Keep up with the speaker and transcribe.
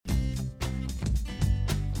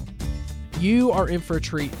you are in for a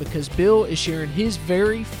treat because Bill is sharing his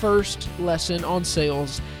very first lesson on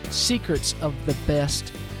sales, secrets of the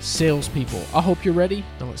best salespeople. I hope you're ready.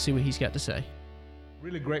 Now let's see what he's got to say.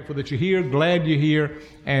 Really grateful that you're here, glad you're here,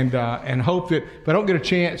 and hope that if I don't get a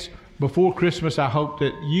chance before Christmas, I hope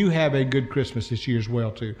that you have a good Christmas this year as well,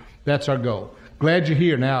 too. That's our goal. Glad you're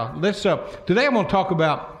here. Now, today I'm going to talk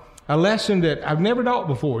about a lesson that I've never taught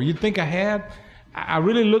before. You'd think I had. I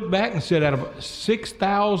really looked back and said out of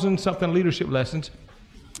 6,000 something leadership lessons,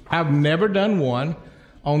 I've never done one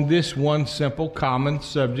on this one simple, common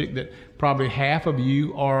subject that probably half of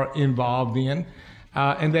you are involved in,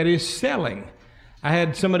 and that is selling. I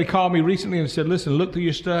had somebody call me recently and said, listen, look through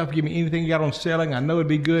your stuff, give me anything you got on selling. I know it'd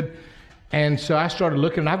be good. And so I started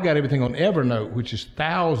looking, and I've got everything on Evernote, which is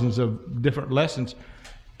thousands of different lessons.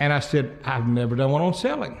 And I said, I've never done one on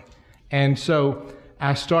selling. And so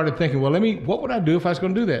I started thinking, well, what would I do if I was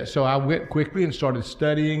going to do that? So I went quickly and started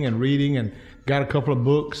studying and reading and got a couple of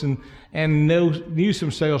books and knew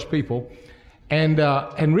some salespeople. And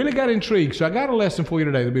really got intrigued. So I got a lesson for you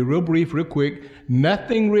today. It'll be real brief, real quick.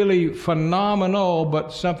 Nothing really phenomenal,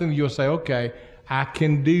 but something you'll say, okay, I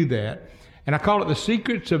can do that. And I call it the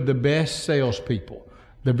secrets of the best salespeople.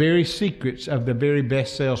 The very secrets of the very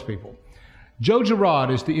best salespeople. Joe Girard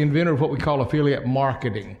is the inventor of what we call affiliate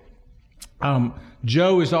marketing.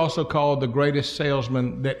 Joe is also called the greatest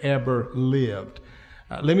salesman that ever lived.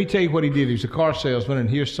 Let me tell you what he did. He was a car salesman, and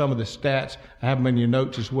here's some of the stats. I have them in your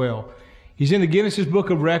notes as well. He's in the Guinness Book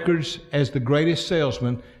of Records as the greatest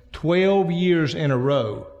salesman 12 years in a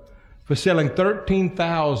row for selling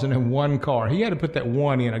 13,001 car. He had to put that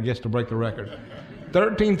one in, I guess, to break the record.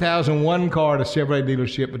 13,001 car at a Chevrolet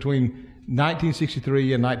dealership between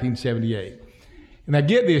 1963 and 1978. And now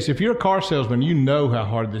get this, if you're a car salesman, you know how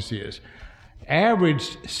hard this is.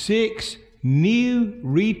 Averaged 6 new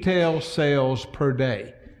retail sales per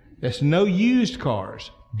day. That's no used cars,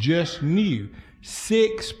 just new.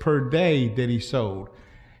 6 per day that he sold.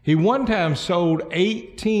 He one time sold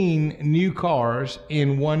 18 new cars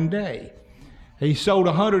in one day. He sold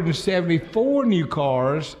 174 new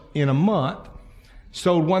cars in a month,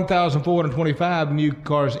 sold 1,425 new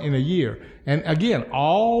cars in a year. And again,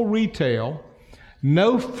 all retail,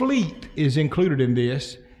 no fleet is included in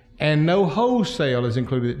this, and no wholesale is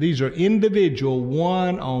included. These are individual,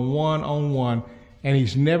 one-on-one, and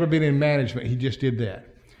he's never been in management. He just did that.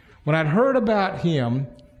 When I'd heard about him,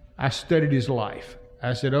 I studied his life.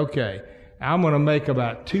 I said, okay, I'm going to make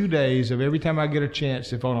about 2 days of every time I get a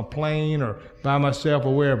chance, if on a plane or by myself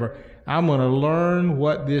or wherever, I'm going to learn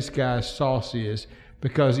what this guy's sauce is,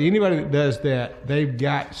 because anybody that does that, they've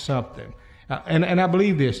got something. And I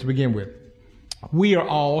believe this to begin with. We are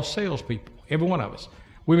all salespeople, every one of us.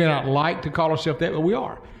 We may not like to call ourselves that, but we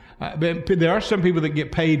are. But there are some people that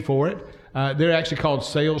get paid for it. They're actually called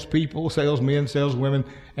salespeople, salesmen, saleswomen,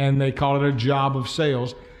 and they call it a job of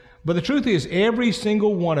sales. But the truth is, every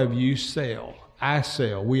single one of you sell. I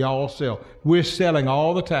sell. We all sell. We're selling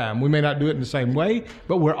all the time. We may not do it in the same way,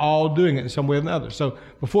 but we're all doing it in some way or another. So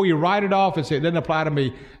before you write it off and say it doesn't apply to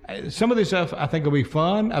me, some of this stuff I think will be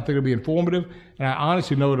fun. I think it'll be informative, and I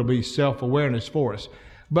honestly know it'll be self-awareness for us.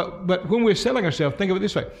 But when we're selling ourselves, think of it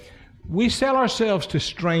this way. We sell ourselves to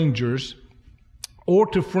strangers or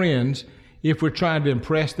to friends if we're trying to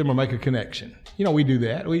impress them or make a connection. You know, we do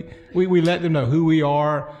that. We let them know who we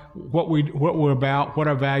are, what we're about, what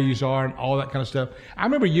our values are, and all that kind of stuff. I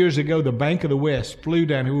remember years ago, the Bank of the West flew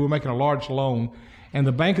down here. We were making a large loan, and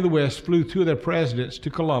the Bank of the West flew 2 of their presidents to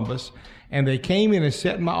Columbus, and they came in and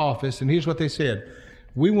sat in my office, and here's what they said.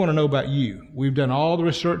 We want to know about you. We've done all the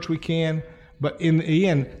research we can, but in the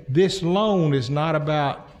end, this loan is not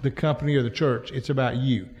about the company or the church. It's about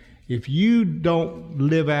you. If you don't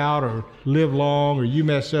live out or live long or you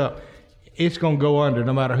mess up, it's going to go under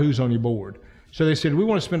no matter who's on your board. So they said, we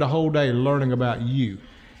want to spend a whole day learning about you.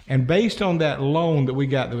 And based on that loan that we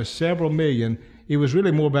got, there was several million, it was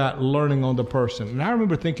really more about learning on the person. And I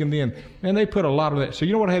remember thinking then, man, they put a lot of that. So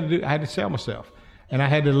you know what I had to do? I had to sell myself. And I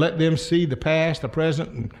had to let them see the past, the present,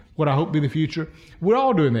 and what I hope to be the future. We're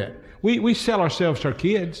all doing that. We sell ourselves to our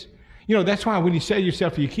kids. You know, that's why when you sell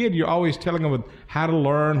yourself to your kid, you're always telling them how to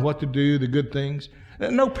learn, what to do, the good things.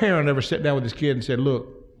 No parent ever sat down with his kid and said, look,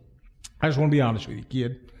 I just want to be honest with you,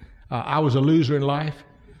 kid. I was a loser in life.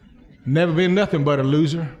 Never been nothing but a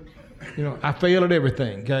loser. You know, I fail at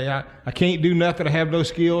everything. Okay? I can't do nothing. I have no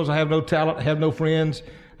skills. I have no talent. I have no friends.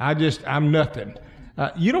 I'm nothing.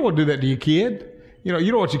 You don't want to do that to your kid. You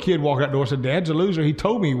don't want your kid walking out the door and say, Dad's a loser. He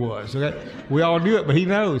told me he was. Okay? We all do it, but he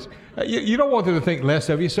knows. You don't want them to think less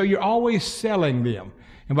of you, so you're always selling them.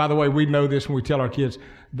 And by the way, we know this when we tell our kids,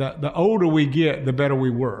 the older we get, the better we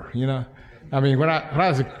were, you know. I mean, when I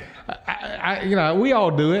was we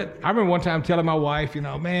all do it. I remember one time telling my wife,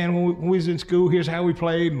 man, when we was in school, here's how we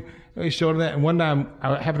played. And they showed her that. And one time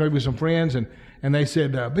I happened to be with some friends, and they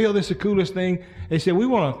said, Bill, this is the coolest thing. They said, we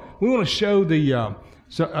want to show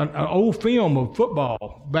an old film of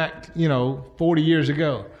football back, 40 years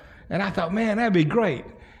ago. And I thought, man, that'd be great.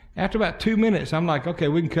 After about 2 minutes, I'm like, okay,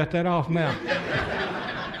 we can cut that off now.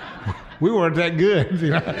 We weren't that good.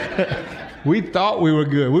 We thought we were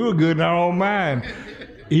good. We were good in our own mind.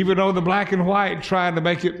 Even though the black and white tried to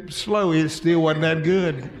make it slow, it still wasn't that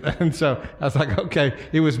good. And so I was like, okay,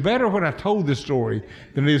 it was better when I told the story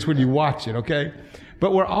than it is when you watch it, okay?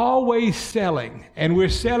 But we're always selling, and we're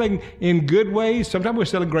selling in good ways. Sometimes we're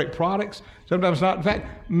selling great products, sometimes not. In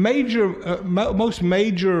fact, most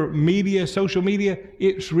major media, social media,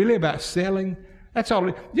 it's really about selling. That's all.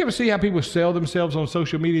 You ever see how people sell themselves on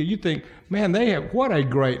social media? You think, man, what a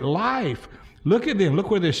great life. Look at them.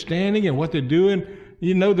 Look where they're standing and what they're doing.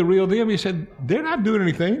 You know the real them. You said, they're not doing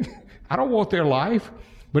anything. I don't want their life,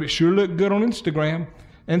 but it sure looked good on Instagram.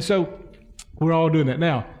 And so we're all doing that.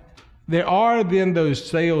 Now, there are then those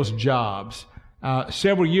sales jobs.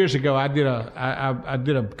 Several years ago, I did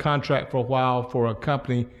a contract for a while for a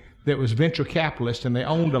company that was venture capitalist, and they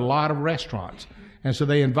owned a lot of restaurants. And so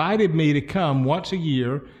they invited me to come once a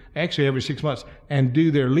year, actually every 6 months, and do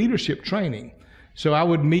their leadership training. So I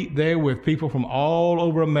would meet there with people from all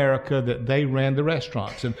over America that they ran the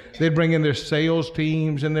restaurants. And they'd bring in their sales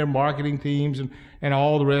teams and their marketing teams and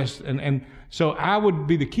all the rest. And so I would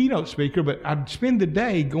be the keynote speaker, but I'd spend the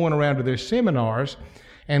day going around to their seminars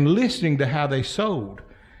and listening to how they sold.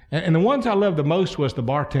 And the ones I loved the most was the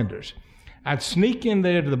bartenders. I'd sneak in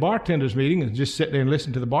there to the bartenders meeting and just sit there and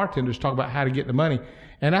listen to the bartenders talk about how to get the money.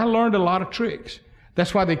 And I learned a lot of tricks.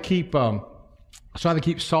 That's why they keep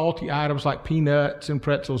salty items like peanuts and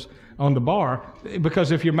pretzels on the bar,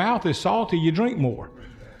 because if your mouth is salty, you drink more.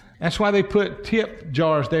 That's why they put tip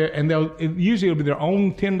jars there, and usually it'll be their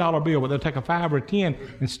own $10 bill, but they'll take a 5 or a 10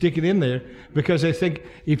 and stick it in there, because they think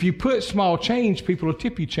if you put small change, people will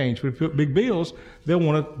tip you change. But if you put big bills, they'll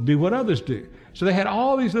want to do what others do. So they had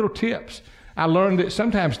all these little tips. I learned that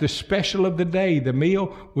sometimes the special of the day, the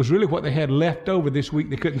meal, was really what they had left over this week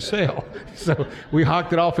they couldn't sell. So we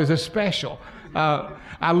hawked it off as a special.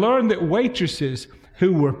 I learned that waitresses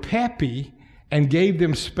who were peppy and gave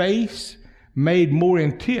them space made more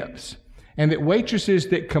in tips, and that waitresses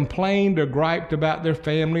that complained or griped about their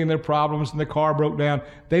family and their problems and their car broke down,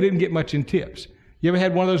 they didn't get much in tips. You ever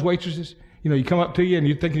had one of those waitresses? You come up to you and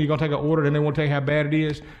you're thinking you're going to take an order and they want to tell you how bad it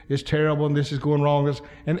is. It's terrible and this is going wrong.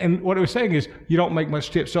 And what it was saying is you don't make much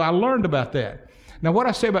tips. So I learned about that. Now, what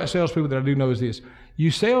I say about salespeople that I do know is this. You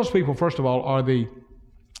salespeople, first of all, are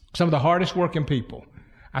some of the hardest working people.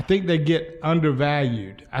 I think they get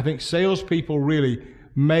undervalued. I think salespeople really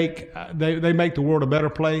make the world a better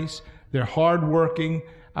place. They're hardworking.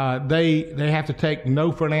 They have to take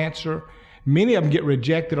no for an answer. Many of them get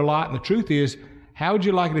rejected a lot. And the truth is, how would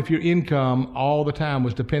you like it if your income all the time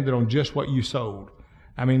was dependent on just what you sold?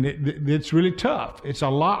 I mean, it's really tough. It's a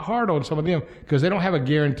lot harder on some of them because they don't have a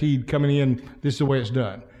guaranteed coming in, this is the way it's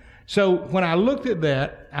done. So when I looked at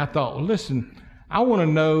that, I thought, well, listen, I want to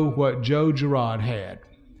know what Joe Girard had.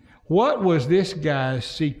 What was this guy's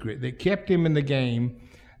secret that kept him in the game,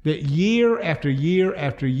 that year after year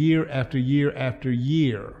after year after year after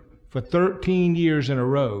year, for 13 years in a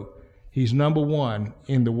row, he's number one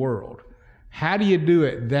in the world? How do you do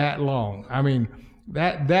it that long? I mean,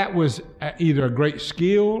 that was either a great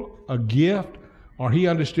skill, a gift, or he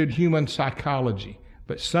understood human psychology.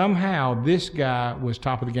 But somehow this guy was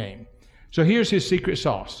top of the game. So here's his secret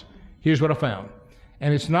sauce. Here's what I found.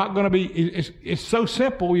 And it's not going to be, it's so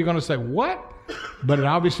simple, you're going to say, what? But it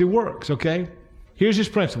obviously works, okay? Here's his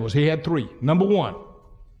principles. He had 3. Number 1,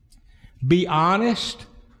 be honest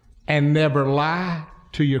and never lie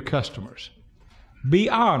to your customers. Be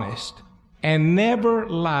honest and never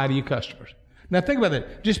lie to your customers. Now think about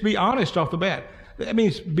that. Just be honest off the bat. That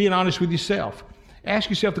means being honest with yourself. Ask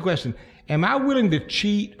yourself the question, am I willing to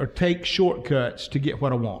cheat or take shortcuts to get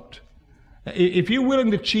what I want? If you're willing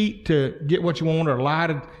to cheat to get what you want or lie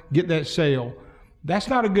to get that sale, that's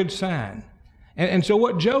not a good sign. And so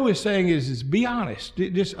what Joe is saying is be honest.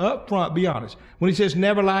 Just up front, be honest. When he says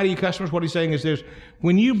never lie to your customers, what he's saying is this: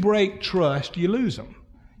 when you break trust, you lose them.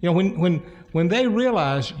 When they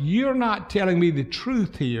realize you're not telling me the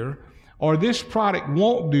truth here, or this product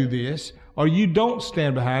won't do this, or you don't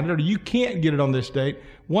stand behind it, or you can't get it on this date,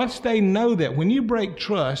 once they know that, when you break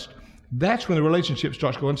trust, that's when the relationship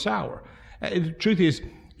starts going sour. The truth is,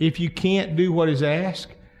 if you can't do what is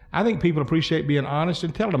asked, I think people appreciate being honest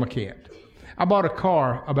and tell them I can't. I bought a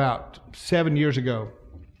car about 7 years ago,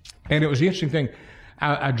 And it was the interesting thing.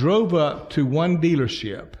 I drove up to one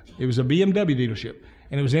dealership. It was a BMW dealership,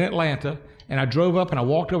 and it was in Atlanta. And I drove up and I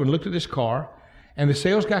walked over and looked at this car, and the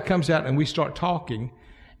sales guy comes out and we start talking,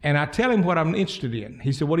 and I tell him what I'm interested in.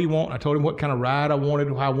 He said, "What do you want?" I told him what kind of ride I wanted,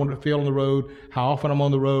 how I wanted to feel on the road, how often I'm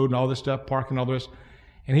on the road, and all this stuff, parking, all this.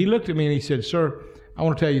 And he looked at me and he said, "Sir, I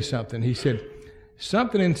want to tell you something." He said,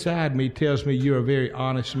 "Something inside me tells me you're a very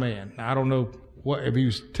honest man." Now, I don't know what if he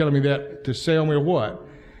was telling me that to sell me or what.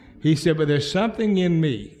 He said, "But there's something in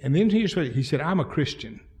me." And then he said, "I'm a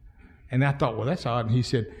Christian." And I thought, well, that's odd. And he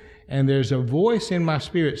said, "And there's a voice in my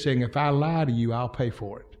spirit saying, if I lie to you, I'll pay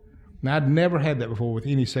for it." Now, I'd never had that before with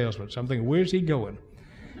any salesman. So I'm thinking, where's he going?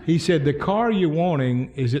 He said, "The car you're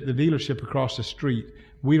wanting is at the dealership across the street.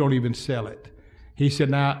 We don't even sell it." He said,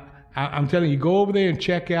 "Now, I'm telling you, go over there and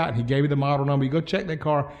check out." And he gave me the model number. You go check that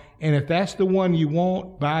car. And if that's the one you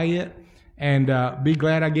want, buy it. And be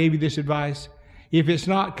glad I gave you this advice. If it's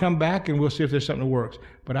not, come back and we'll see if there's something that works.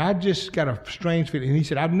 But I just got a strange feeling. And he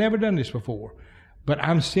said, "I've never done this before, but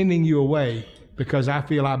I'm sending you away because I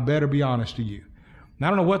feel I better be honest to you." And I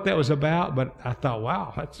don't know what that was about, but I thought,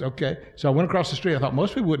 wow, that's okay. So I went across the street. I thought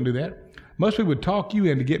most people wouldn't do that. Most people would talk you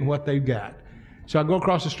into getting what they've got. So I go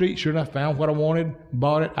across the street. Sure enough, found what I wanted,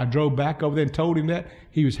 bought it. I drove back over there and told him that.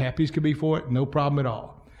 He was happy as could be for it. No problem at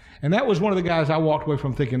all. And that was one of the guys I walked away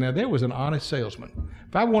from thinking, now, there was an honest salesman.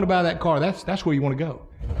 If I want to buy that car, that's where you want to go.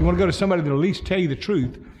 You want to go to somebody that will at least tell you the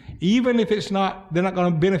truth, even if it's not, they're not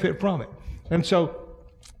going to benefit from it. And so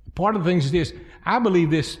part of the things is this. I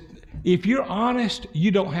believe this. If you're honest,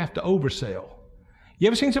 you don't have to oversell. You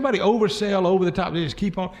ever seen somebody oversell over the top? They just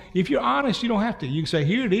keep on. If you're honest, you don't have to. You can say,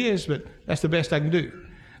 here it is, but that's the best I can do.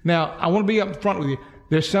 Now, I want to be up front with you.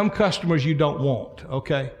 There's some customers you don't want,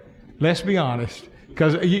 okay? Let's be honest.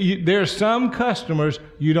 Because there are some customers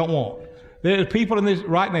you don't want. There's people in this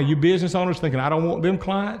right now, you business owners thinking, I don't want them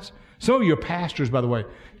clients. Some of you are pastors, by the way.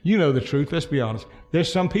 You know the truth. Let's be honest. There's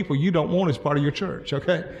some people you don't want as part of your church,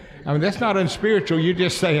 okay? I mean, that's not unspiritual. You're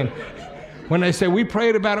just saying, when they say, we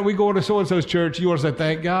prayed about it, we go to so-and-so's church, you want to say,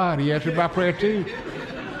 thank God, he answered my prayer too.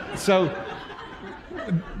 So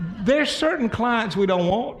there's certain clients we don't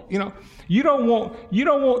want, you know. You don't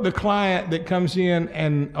want the client that comes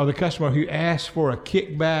in or the customer who asks for a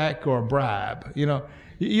kickback or a bribe. You know,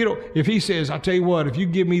 if he says, "I'll tell you what, if you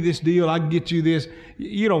give me this deal, I can get you this,"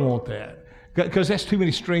 you don't want that because that's too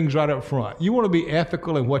many strings right up front. You want to be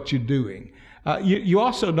ethical in what you're doing. You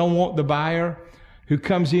also don't want the buyer who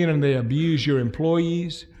comes in and they abuse your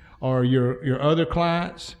employees or your other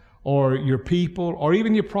clients or your people or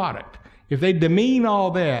even your product. If they demean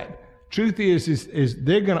all that. Truth is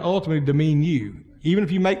they're going to ultimately demean you. Even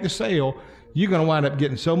if you make the sale, you're going to wind up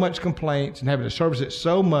getting so much complaints and having to service it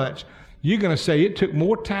so much. You're going to say it took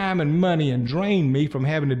more time and money and drained me from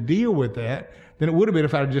having to deal with that than it would have been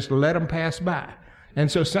if I had just let them pass by.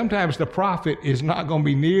 And so sometimes the profit is not going to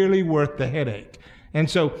be nearly worth the headache. And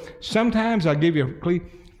so sometimes I'll give you a plea.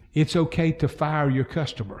 It's okay to fire your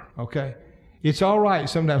customer, okay? It's all right.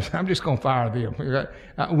 Sometimes I'm just going to fire them.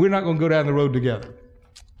 We're not going to go down the road together.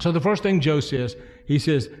 So the first thing Joe says, he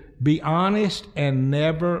says, be honest and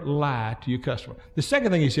never lie to your customer. The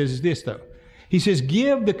second thing he says is this, though. He says,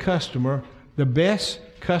 give the customer the best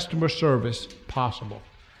customer service possible.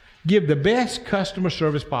 Give the best customer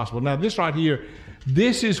service possible. Now, this right here,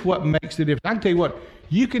 this is what makes the difference. I can tell you what,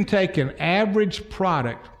 you can take an average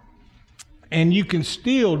product and you can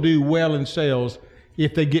still do well in sales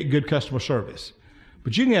if they get good customer service.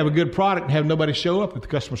 But you can have a good product and have nobody show up if the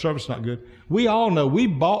customer service is not good. We all know we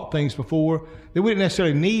bought things before that we didn't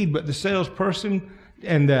necessarily need, but the salesperson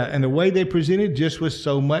and the way they presented just was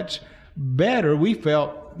so much better. We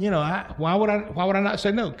felt, why would I not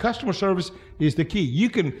say no? Customer service is the key. You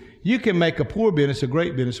can make a poor business a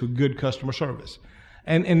great business with good customer service.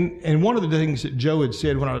 And one of the things that Joe had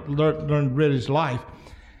said when I read his life,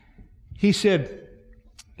 he said,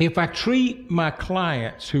 if I treat my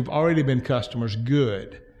clients who've already been customers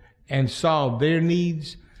good and solve their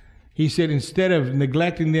needs, he said, instead of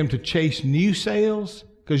neglecting them to chase new sales,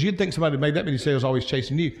 because you'd think somebody that made that many sales always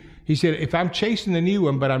chasing new. He said, if I'm chasing the new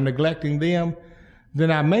one, but I'm neglecting them, then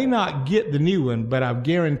I may not get the new one, but I've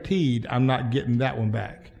guaranteed I'm not getting that one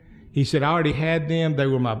back. He said, I already had them. They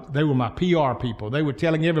were my PR people. They were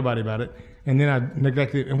telling everybody about it, and then I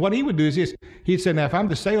neglected it. And what he would do is this. He'd say, now, if I'm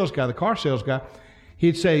the sales guy, the car sales guy,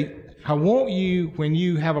 he'd say, I want you, when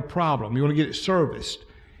you have a problem, you want to get it serviced.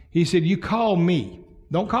 He said, you call me.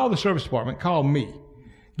 Don't call the service department. Call me.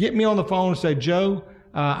 Get me on the phone and say, Joe,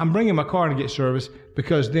 I'm bringing my car to get service,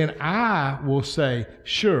 because then I will say,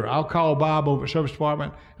 sure, I'll call Bob over at service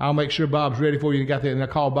department. I'll make sure Bob's ready for you. You got that, and I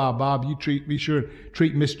call Bob. Bob, be sure to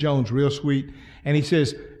treat Miss Jones real sweet. And he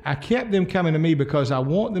says, I kept them coming to me because I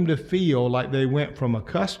want them to feel like they went from a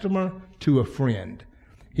customer to a friend.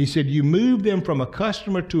 He said, you move them from a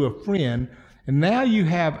customer to a friend, and now you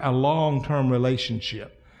have a long-term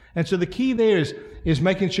relationship. And so the key there is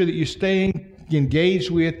making sure that you're staying engaged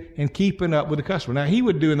with and keeping up with the customer. Now, he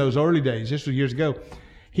would do in those early days, this was years ago,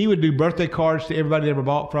 he would do birthday cards to everybody that ever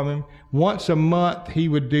bought from him. Once a month, he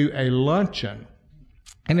would do a luncheon.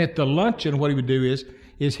 And at the luncheon, what he would do is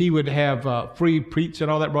he would have free pizza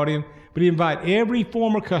and all that brought in, but he'd invite every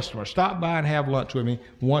former customer, stop by and have lunch with me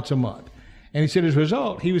once a month. And he said as a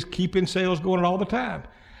result, he was keeping sales going all the time.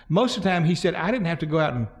 Most of the time, he said, I didn't have to go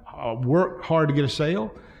out and work hard to get a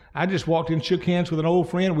sale. I just walked in, shook hands with an old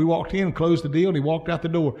friend. We walked in and closed the deal, and he walked out the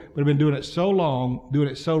door. But I've been doing it so long, doing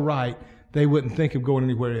it so right, they wouldn't think of going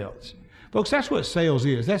anywhere else. Folks, that's what sales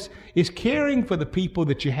is. It's caring for the people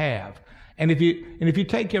that you have. And if you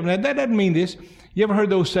take care of them, that doesn't mean this. You ever heard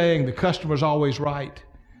those saying, the customer's always right?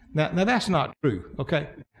 Now that's not true, okay?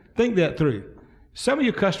 Think that through. Some of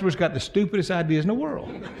your customers got the stupidest ideas in the world,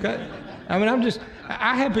 okay? I mean,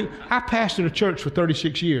 I pastored a church for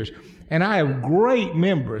 36 years, and I have great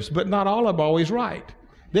members, but not all of them are always right.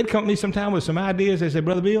 They'd come to me sometime with some ideas. They say,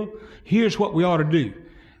 Brother Bill, here's what we ought to do.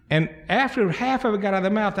 And after half of it got out of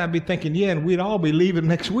their mouth, I'd be thinking, yeah, and we'd all be leaving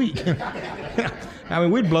next week. I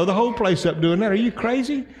mean, we'd blow the whole place up doing that. Are you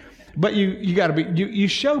crazy? But you got to be, you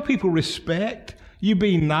show people respect, you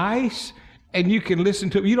be nice, and you can listen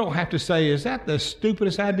to it. You don't have to say, is that the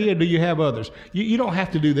stupidest idea, or do you have others? You don't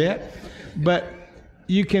have to do that. But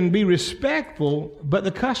you can be respectful, but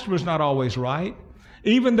the customer's not always right.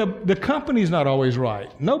 Even the company's not always right.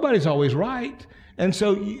 Nobody's always right. And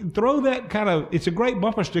so you throw that kind of, it's a great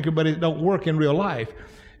bumper sticker, but it don't work in real life.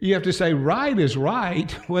 You have to say right is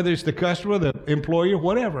right, whether it's the customer, the employer,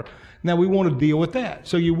 whatever. Now, we want to deal with that.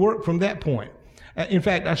 So you work from that point. In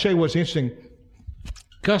fact, I'll show you what's interesting.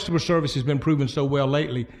 Customer service has been proven so well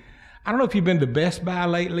lately. I don't know if you've been to Best Buy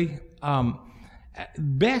lately.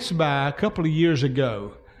 Best Buy, a couple of years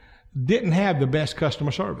ago, didn't have the best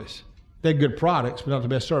customer service. They had good products, but not the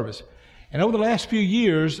best service. And over the last few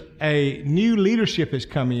years, a new leadership has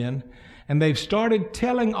come in, and they've started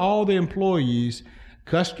telling all the employees,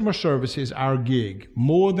 customer service is our gig.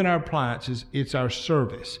 More than our appliances, it's our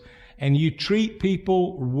service. And you treat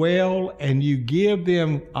people well, and you give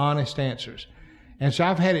them honest answers. And so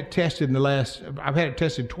I've had it tested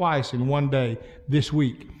twice in one day this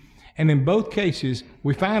week. And in both cases,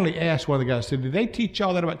 we finally asked one of the guys, said, did they teach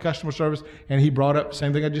y'all that about customer service? And he brought up the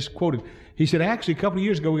same thing I just quoted. He said, actually, a couple of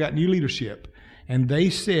years ago, we got new leadership. And they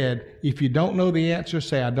said, if you don't know the answer,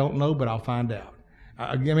 say, I don't know, but I'll find out.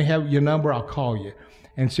 Let me have your number, I'll call you.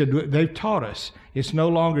 And said, they've taught us. It's no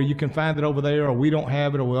longer, you can find it over there, or we don't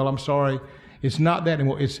have it, or well, I'm sorry. It's not that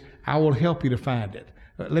anymore. It's, I will help you to find it.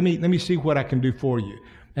 Let me see what I can do for you.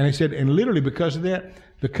 And he said, and literally because of that,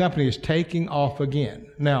 the company is taking off again.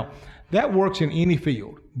 Now, that works in any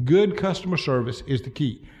field. Good customer service is the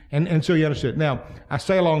key. And so you understand. Now, I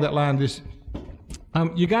say along that line this,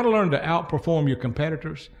 you got to learn to outperform your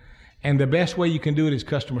competitors. And the best way you can do it is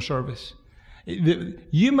customer service.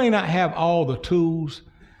 You may not have all the tools,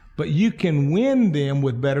 but you can win them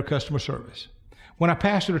with better customer service. When I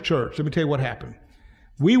pastored a church, let me tell you what happened.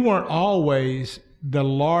 We weren't always the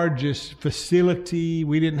largest facility.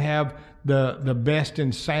 We didn't have the best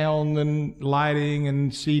in sound and lighting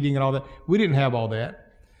and seating and all that. We didn't have all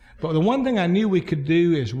that. But the one thing I knew we could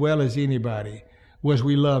do as well as anybody was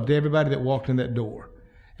we loved everybody that walked in that door.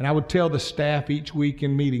 And I would tell the staff each week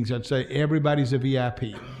in meetings, I'd say, everybody's a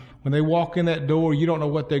VIP. When they walk in that door, you don't know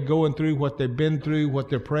what they're going through, what they've been through, what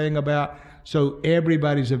they're praying about. So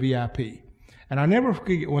everybody's a VIP. And I never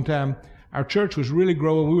forget one time, our church was really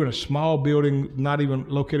growing. We were in a small building, not even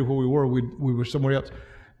located where we were. We were somewhere else.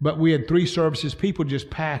 But we had 3 services, people just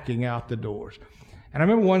packing out the doors. And I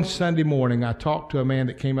remember one Sunday morning, I talked to a man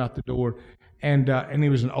that came out the door, and he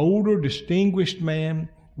was an older, distinguished man,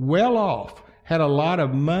 well off, had a lot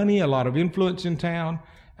of money, a lot of influence in town,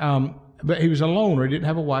 but he was a loner. He didn't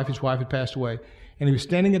have a wife. His wife had passed away. And he was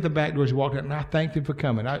standing at the back door as he walked out, and I thanked him for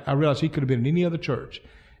coming. I realized he could have been in any other church.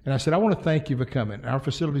 And I said, I want to thank you for coming. Our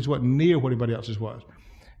facilities wasn't near what anybody else's was.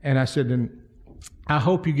 And I said, then I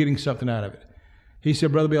hope you're getting something out of it. He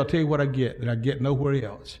said, Brother Bill, I'll tell you what I get that I get nowhere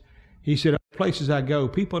else. He said, other places I go,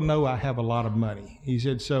 people know I have a lot of money. He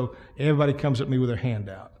said, so everybody comes at me with their hand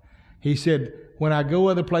out. He said, when I go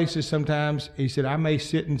other places sometimes, he said, I may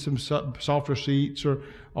sit in some softer seats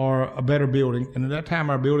or a better building. And at that time,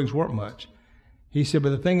 our buildings weren't much. He said, but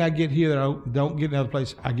the thing I get here that I don't get in other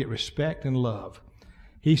places, I get respect and love.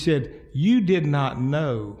 He said, you did not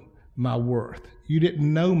know my worth. You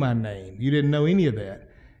didn't know my name. You didn't know any of that.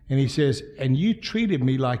 And he says, and you treated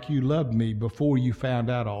me like you loved me before you found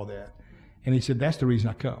out all that. And he said, that's the reason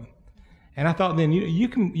I come. And I thought then, you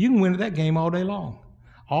can win at that game all day long.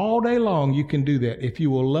 All day long you can do that if you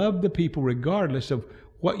will love the people regardless of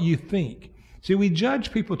what you think. See, we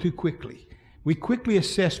judge people too quickly. We quickly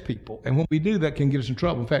assess people. And when we do, that can get us in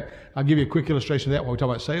trouble. In fact, I'll give you a quick illustration of that when we talk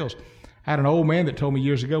about sales. I had an old man that told me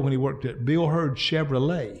years ago when he worked at Bill Hurd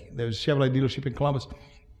Chevrolet. There was a Chevrolet dealership in Columbus.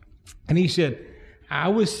 And he said, I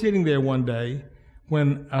was sitting there one day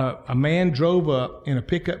when a man drove up in a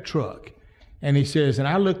pickup truck. And he says, and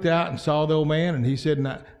I looked out and saw the old man, and he said, and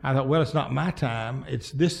I thought, well, it's not my time.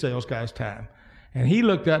 It's this sales guy's time. And he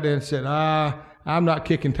looked out there and said, I'm not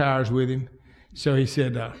kicking tires with him. So he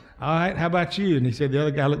said, all right, how about you? And he said, the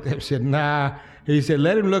other guy looked at him and said, nah. He said,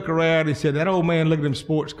 let him look around. He said, that old man looked at them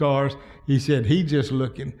sports cars. He said, he just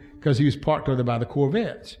looking because he was parked over there by the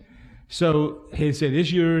Corvettes. So he said,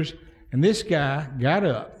 it's yours. And this guy got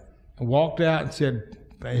up and walked out and said,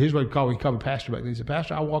 here's what he called me pastor back then. He said,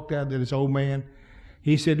 Pastor, I walked out to this old man.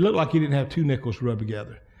 He said, looked like he didn't have two nickels to rub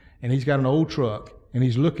together. And he's got an old truck, and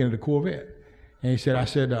he's looking at a Corvette. And he said, I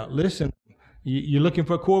said, listen, you're looking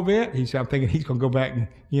for a Corvette? He said, I'm thinking he's going to go back and,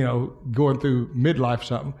 going through midlife or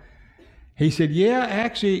something. He said, yeah,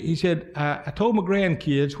 actually, he said, I told my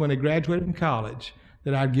grandkids when they graduated from college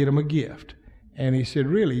that I'd get them a gift. And he said,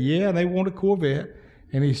 really? Yeah, they want a Corvette.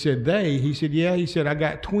 And he said, yeah, he said, I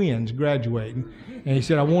got twins graduating. And he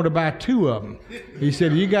said, I want to buy two of them. He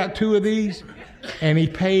said, you got two of these? And he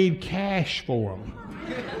paid cash for them.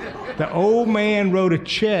 The old man wrote a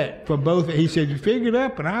check for both. He said, you figure it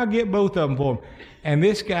up and I'll get both of them for him. And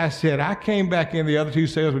this guy said, I came back in the other two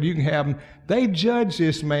salesmen, you can have them. They judged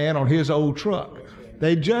this man on his old truck.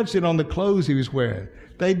 They judged it on the clothes he was wearing.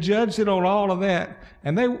 They judged it on all of that.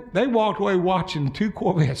 And they walked away watching two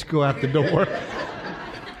Corvettes go out the door.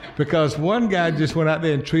 Because one guy just went out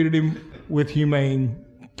there and treated him with humane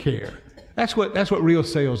care. That's what real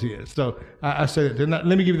sales is. So I said that.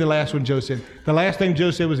 Let me give you the last one Joe said. The last thing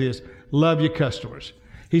Joe said was this: love your customers.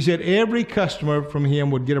 He said every customer from him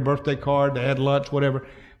would get a birthday card, they had lunch, whatever.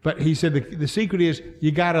 But he said the secret is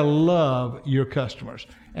you got to love your customers.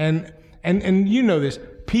 And you know this.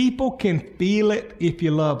 People can feel it if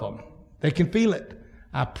you love them. They can feel it.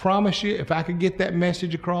 I promise you, if I could get that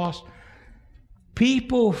message across,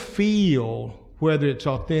 people feel whether it's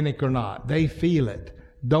authentic or not. They feel it.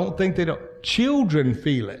 Don't think they don't. Children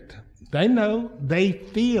feel it. They know. They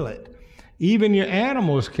feel it. Even your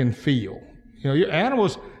animals can feel. Your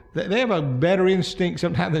animals, they have a better instinct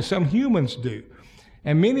sometimes than some humans do.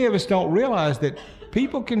 And many of us don't realize that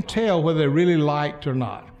people can tell whether they're really liked or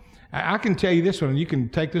not. I can tell you this one, and you can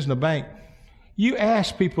take this in the bank. You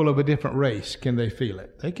ask people of a different race, can they feel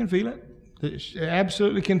it? They can feel it. They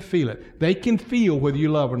absolutely can feel it. They can feel whether you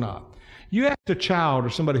love or not. You ask a child or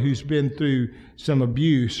somebody who's been through some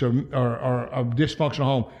abuse or a dysfunctional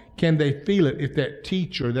home, can they feel it if that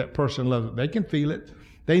teacher, that person loves it? They can feel it.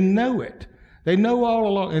 They know it. They know all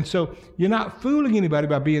along. And so you're not fooling anybody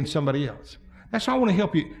by being somebody else. That's why I want to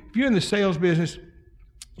help you. If you're in the sales business,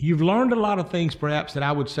 you've learned a lot of things perhaps that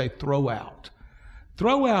I would say throw out.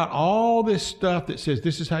 Throw out all this stuff that says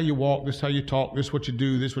this is how you walk, this is how you talk, this is what you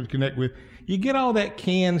do, this is what you connect with. You get all that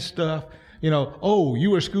canned stuff. Oh, you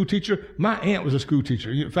were a school teacher? My aunt was a school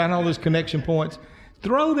teacher. You find all those connection points.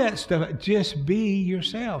 Throw that stuff out. Just be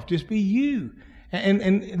yourself. Just be you.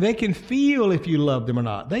 And they can feel if you love them or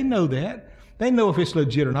not. They know that. They know if it's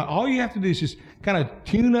legit or not. All you have to do is just kind of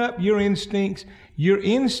tune up your instincts. Your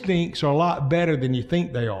instincts are a lot better than you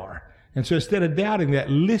think they are. And so instead of doubting that,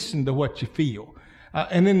 listen to what you feel.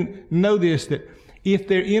 And then know this, that if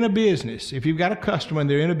they're in a business, if you've got a customer and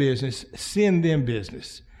they're in a business, send them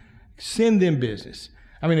business. Send them business.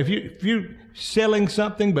 I mean, if you're selling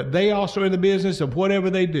something, but they also are in the business of whatever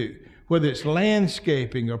they do, whether it's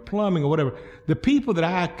landscaping or plumbing or whatever, the people that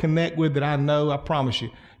I connect with that I know, I promise you,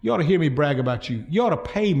 you ought to hear me brag about you. You ought to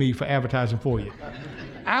pay me for advertising for you.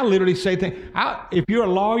 I literally say things. If you're a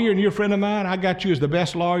lawyer and you're a friend of mine, I got you as the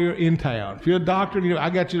best lawyer in town. If you're a doctor, I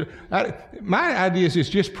got you. My idea is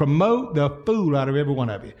just promote the fool out of every one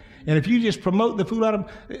of you. And if you just promote the fool out of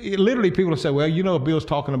them, literally people will say, well, if Bill's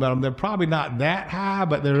talking about them, they're probably not that high,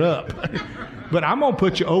 but they're up. But I'm going to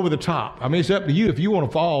put you over the top. I mean, it's up to you. If you want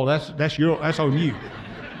to fall, that's on you.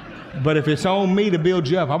 But if it's on me to build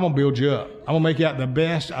you up, I'm going to build you up. I'm going to make you out the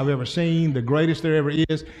best I've ever seen, the greatest there ever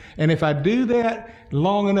is. And if I do that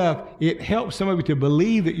long enough, it helps some of you to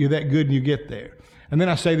believe that you're that good and you get there. And then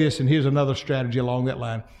I say this, and here's another strategy along that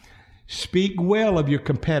line. Speak well of your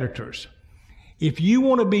competitors. If you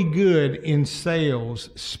want to be good in sales,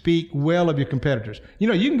 speak well of your competitors. You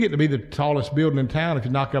know, you can get to be the tallest building in town if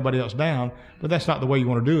you knock everybody else down, but that's not the way you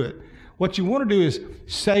want to do it. What you want to do is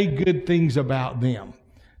say good things about them.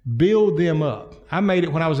 Build them up. I made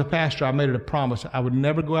it when I was a pastor, I made it a promise. I would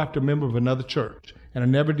never go after a member of another church. And I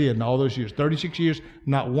never did in all those years. 36 years,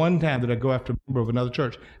 not one time did I go after a member of another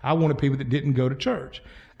church. I wanted people that didn't go to church.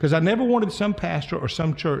 Because I never wanted some pastor or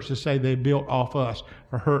some church to say they built off us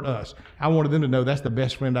or hurt us. I wanted them to know that's the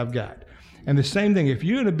best friend I've got. And the same thing, if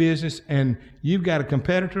you're in a business and you've got a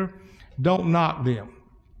competitor, don't knock them.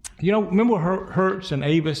 You know, remember Hertz and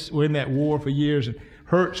Avis were in that war for years, and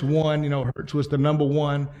Hertz won. You know, Hertz was the number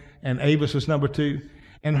one, and Avis was number two.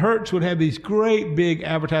 And Hertz would have these great big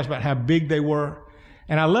advertisements about how big they were.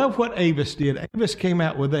 And I love what Avis did. Avis came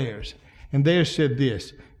out with theirs, and theirs said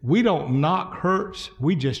this: we don't knock Hertz,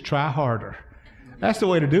 we just try harder. That's the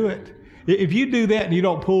way to do it. If you do that and you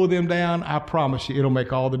don't pull them down, I promise you it'll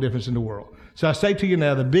make all the difference in the world. So I say to you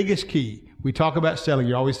now, the biggest key, we talk about selling,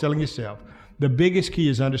 you're always selling yourself. The biggest key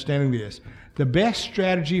is understanding this. The best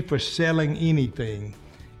strategy for selling anything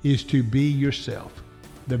is to be yourself.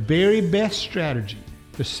 The very best strategy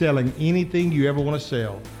for selling anything you ever want to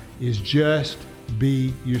sell is just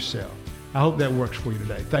be yourself. I hope that works for you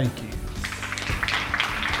today. Thank you.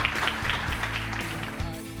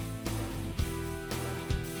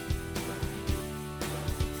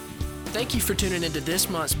 Thank you for tuning into this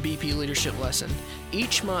month's BP Leadership Lesson.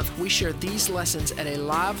 Each month, we share these lessons at a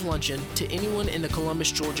live luncheon to anyone in the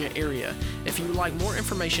Columbus, Georgia area. If you would like more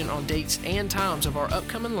information on dates and times of our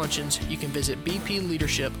upcoming luncheons, you can visit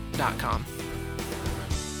bpleadership.com.